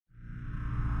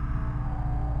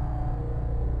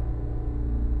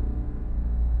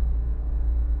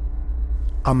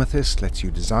Amethyst lets you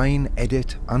design,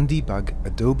 edit and debug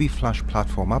Adobe Flash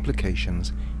platform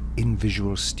applications in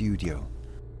Visual Studio.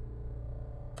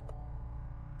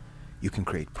 You can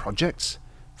create projects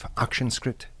for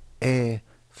Actionscript, Air,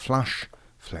 Flash,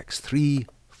 Flex 3,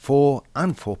 4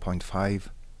 and 4.5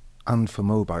 and for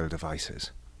mobile devices.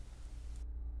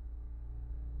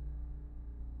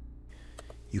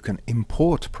 You can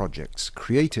import projects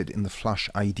created in the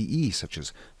Flash IDE such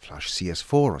as Flash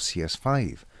CS4 or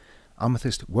CS5.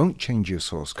 Amethyst won't change your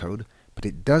source code, but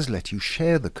it does let you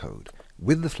share the code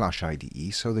with the Flash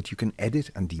IDE so that you can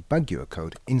edit and debug your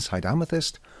code inside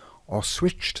Amethyst or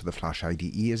switch to the Flash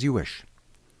IDE as you wish.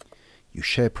 You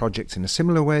share projects in a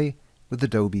similar way with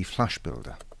Adobe Flash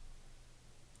Builder.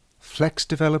 Flex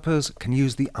developers can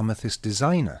use the Amethyst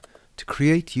Designer to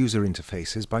create user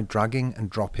interfaces by dragging and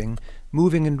dropping,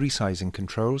 moving and resizing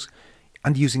controls,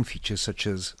 and using features such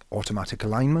as automatic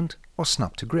alignment or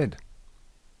snap to grid.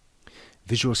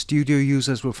 Visual Studio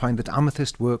users will find that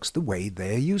Amethyst works the way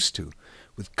they are used to,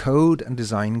 with code and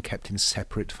design kept in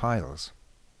separate files.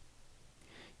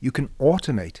 You can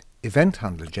automate event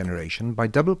handler generation by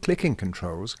double-clicking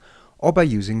controls or by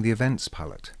using the Events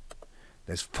palette.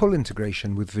 There's full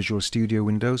integration with Visual Studio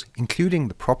windows, including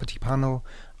the Property panel,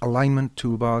 alignment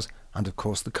toolbars, and of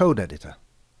course the code editor.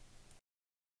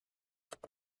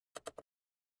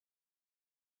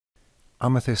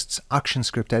 Amethyst's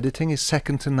ActionScript editing is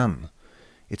second to none.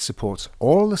 It supports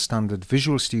all the standard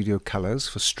Visual Studio colors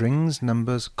for strings,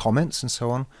 numbers, comments and so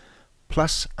on,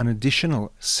 plus an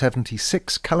additional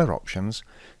 76 color options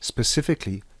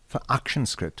specifically for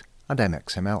ActionScript and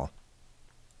MXML.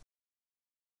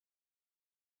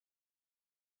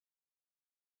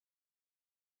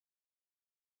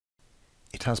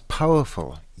 It has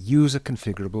powerful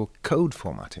user-configurable code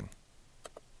formatting.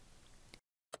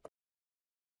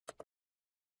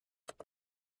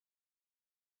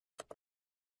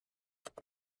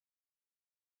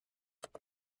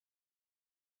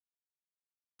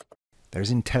 There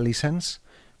is IntelliSense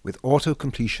with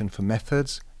auto-completion for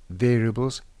methods,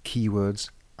 variables, keywords,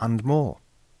 and more.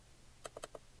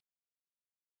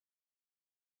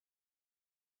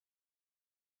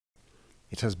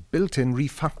 It has built-in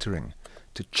refactoring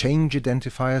to change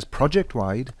identifiers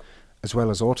project-wide, as well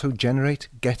as auto-generate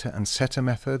getter and setter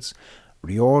methods,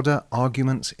 reorder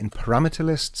arguments in parameter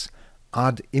lists,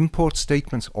 add import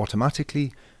statements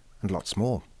automatically, and lots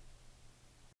more.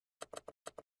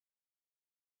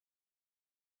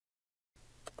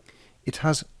 It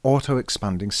has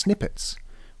auto-expanding snippets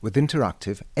with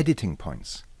interactive editing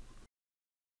points.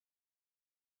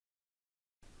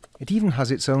 It even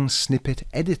has its own snippet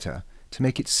editor to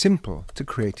make it simple to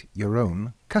create your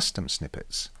own custom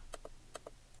snippets.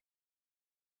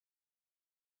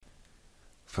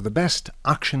 For the best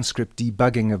ActionScript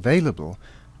debugging available,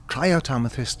 try out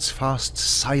Amethyst's fast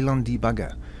Cylon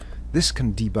debugger. This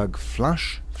can debug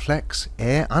Flash, Flex,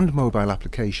 Air and mobile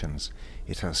applications.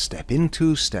 It has step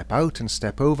into, step out and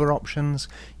step over options.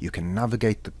 You can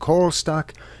navigate the call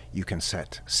stack. You can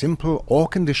set simple or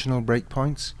conditional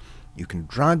breakpoints. You can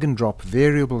drag and drop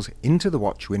variables into the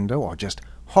watch window or just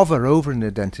hover over an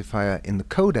identifier in the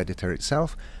code editor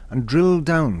itself and drill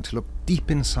down to look deep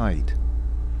inside.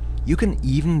 You can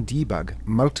even debug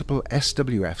multiple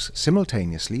SWFs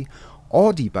simultaneously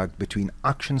or debug between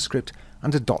ActionScript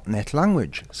and a .NET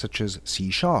language such as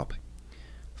C#.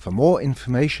 For more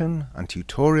information and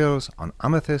tutorials on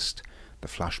Amethyst, the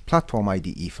Flash Platform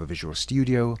IDE for Visual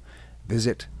Studio,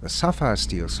 visit the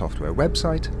SapphireSteel software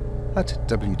website at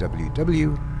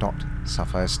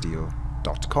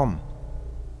www.sapphiresteel.com.